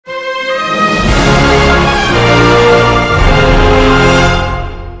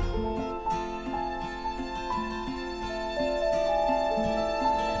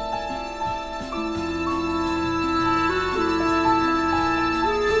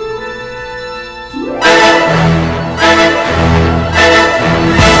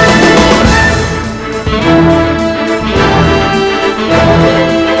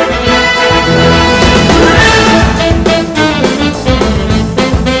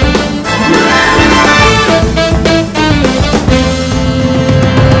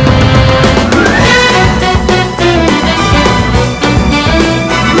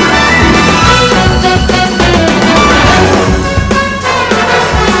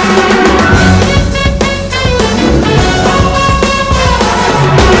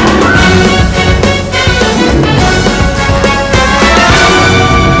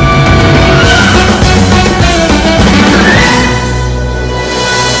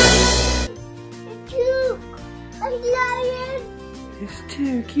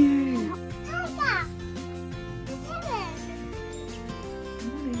so cute.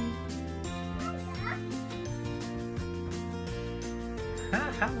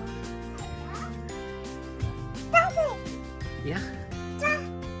 Yeah.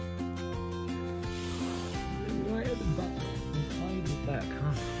 Right at the back. Right at the back,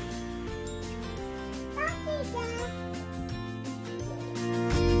 huh?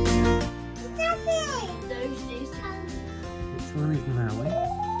 This one is Maui.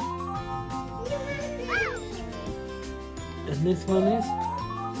 And this one is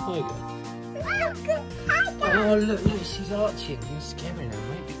Tiger. Oh look, she's arching. You're scaring her,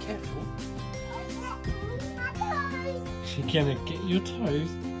 mate. Be careful. She's gonna get your toes.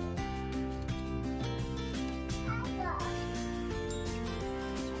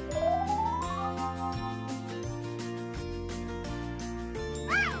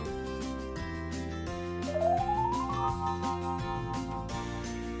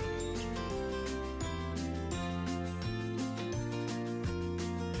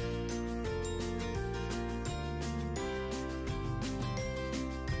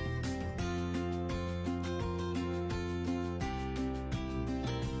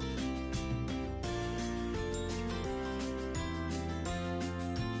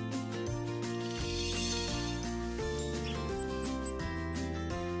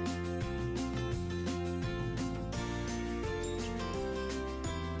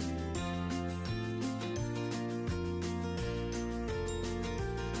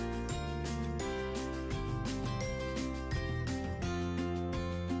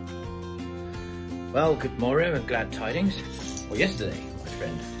 Well, good morning and glad tidings. Well, yesterday, my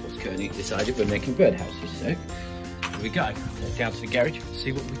friend Kearney decided we're making birdhouses, so here we go. Go down to the garage and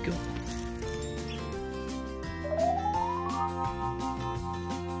see what we've got.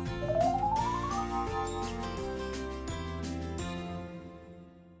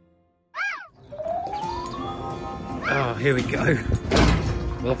 Oh, here we go.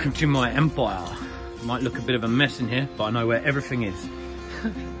 Welcome to my empire. Might look a bit of a mess in here, but I know where everything is.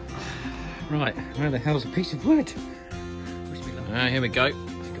 Right, where the hell's a piece of wood? Here we go. I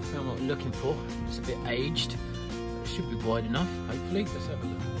think I found what we're looking for. It's a bit aged. It should be wide enough, hopefully. Let's have a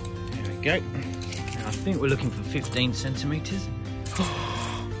look. There we go. Now, I think we're looking for 15 centimetres.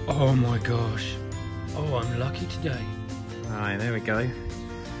 Oh my gosh. Oh, I'm lucky today. Right, there we go.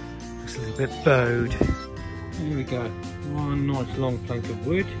 Looks a little bit bowed. Here we go. One nice long plank of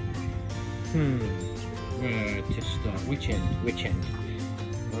wood. Where to start? Which end? Which end?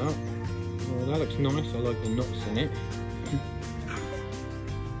 Well, that looks nice. I like the knots in it.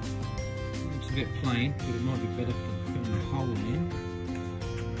 It's a bit plain, but it might be better for putting a hole in.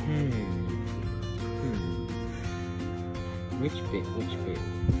 Which bit? Which bit?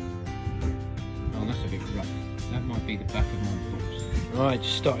 Oh, that's a bit rough. That might be the back of my box. Right,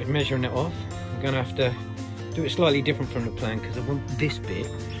 just started measuring it off. I'm going to have to do it slightly different from the plan because I want this bit,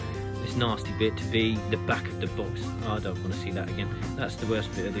 this nasty bit, to be the back of the box. Oh, I don't want to see that again. That's the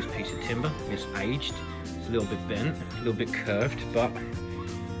worst bit of this piece of timber. It's aged, it's a little bit bent, a little bit curved, but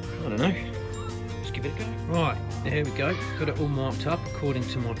I don't know. Let's give it a go. Right, there we go. Got it all marked up according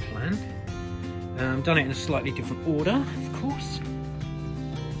to my plan. Done it in a slightly different order, of course.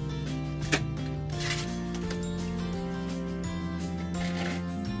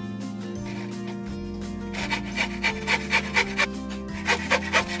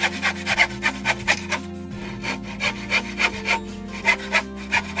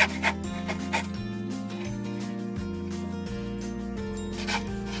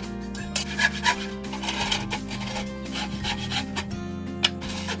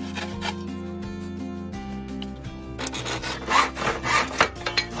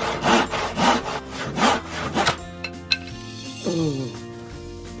 Ooh,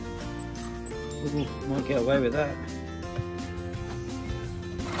 might get away with that.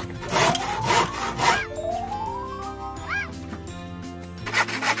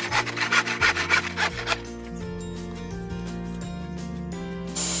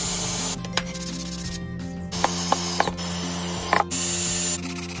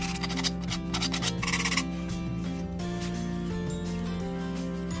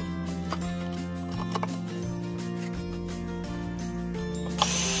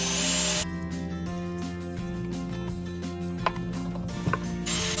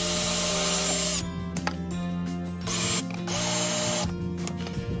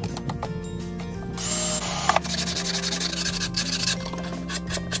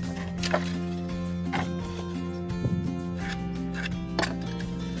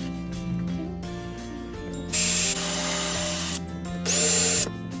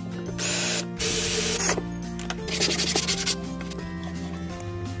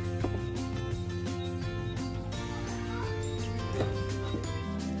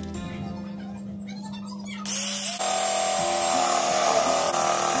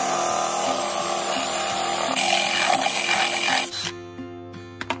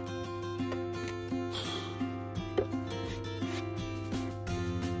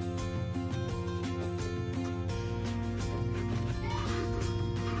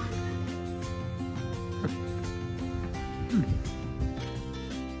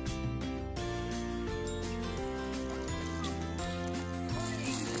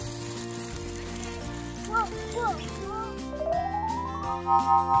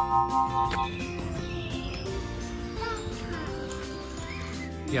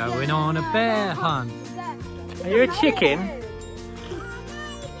 Going on a bear hunt. Are you a chicken?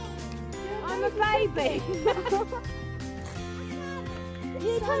 I'm a baby.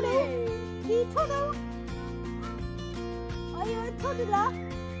 You toddle? You toddle? Are you a toddler?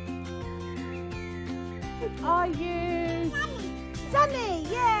 Are you? Sunny,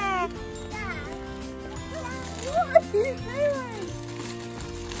 yeah. What are you doing?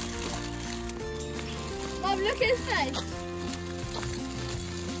 Mum, look at his face.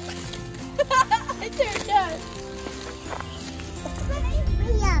 I don't know.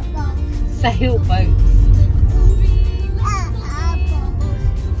 Sailboats.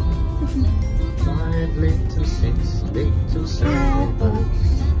 5 little 6 little sailboats.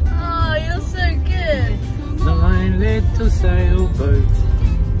 Oh, you're so good. 9 little sailboats.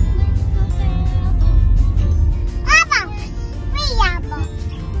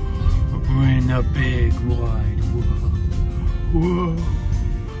 We're in a big wide world. Whoa.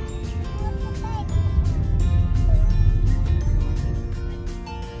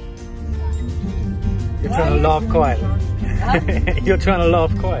 You're trying to laugh quietly. Huh? You're trying to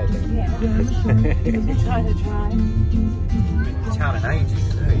laugh quietly. Yeah. I'm trying to try. Been town in ages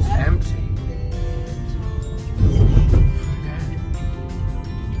though, it's empty.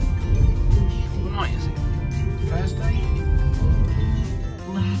 What night is it? Thursday?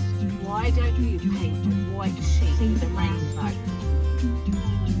 Why don't you paint a white sheet with a rainbow?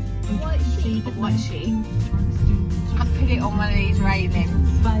 A white sheet? A white sheet. And put it on one of these railings.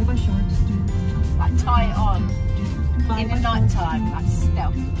 Like tie it on in the night time, like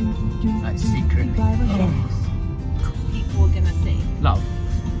stealth. Like secretly. Oh. People are gonna see. Love,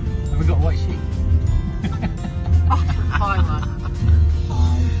 have we got a white sheet? I can find one.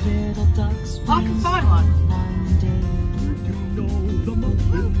 I can find one.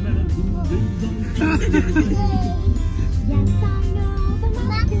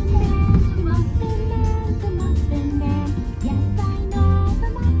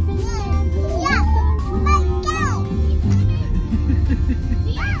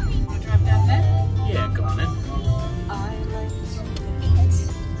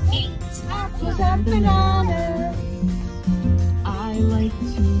 And bananas. I like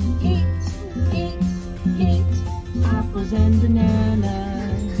to eat apples and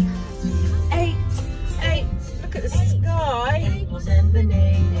bananas. 8. Look at the sky. Apples and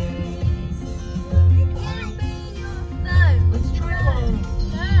bananas. No. Let's try one.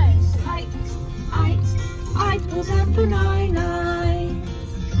 No. 8 apples and bananas.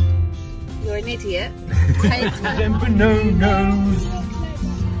 You're an idiot. Apples and bananas.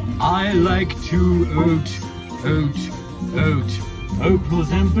 I like to oat apples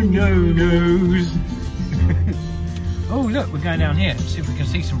and bananas. Oh look, we're going down here. See if we can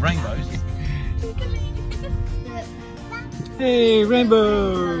see some rainbows. Hey,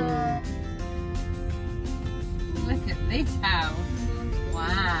 rainbow! Look at this house.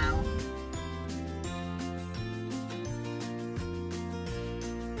 Wow.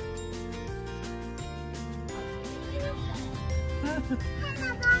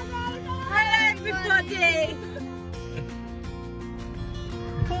 Hello everybody!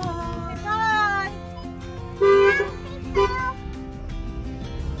 Bye!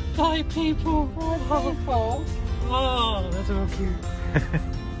 Hi people! Hi people! Oh, that's all cute.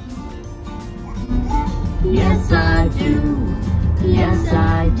 Yes I do, yes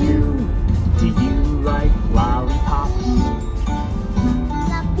I do. Do you like lollipops?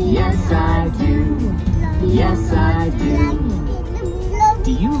 Yes I do, yes I do.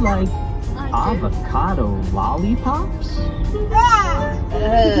 Do you like avocado lollipops?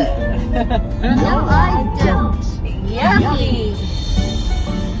 No I don't. Yummy!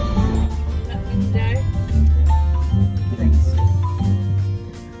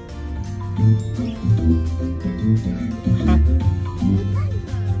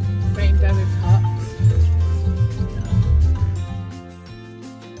 Rainbow with hearts.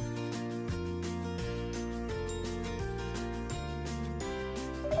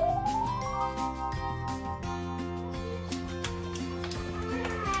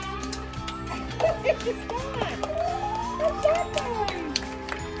 What is that? What's that doing?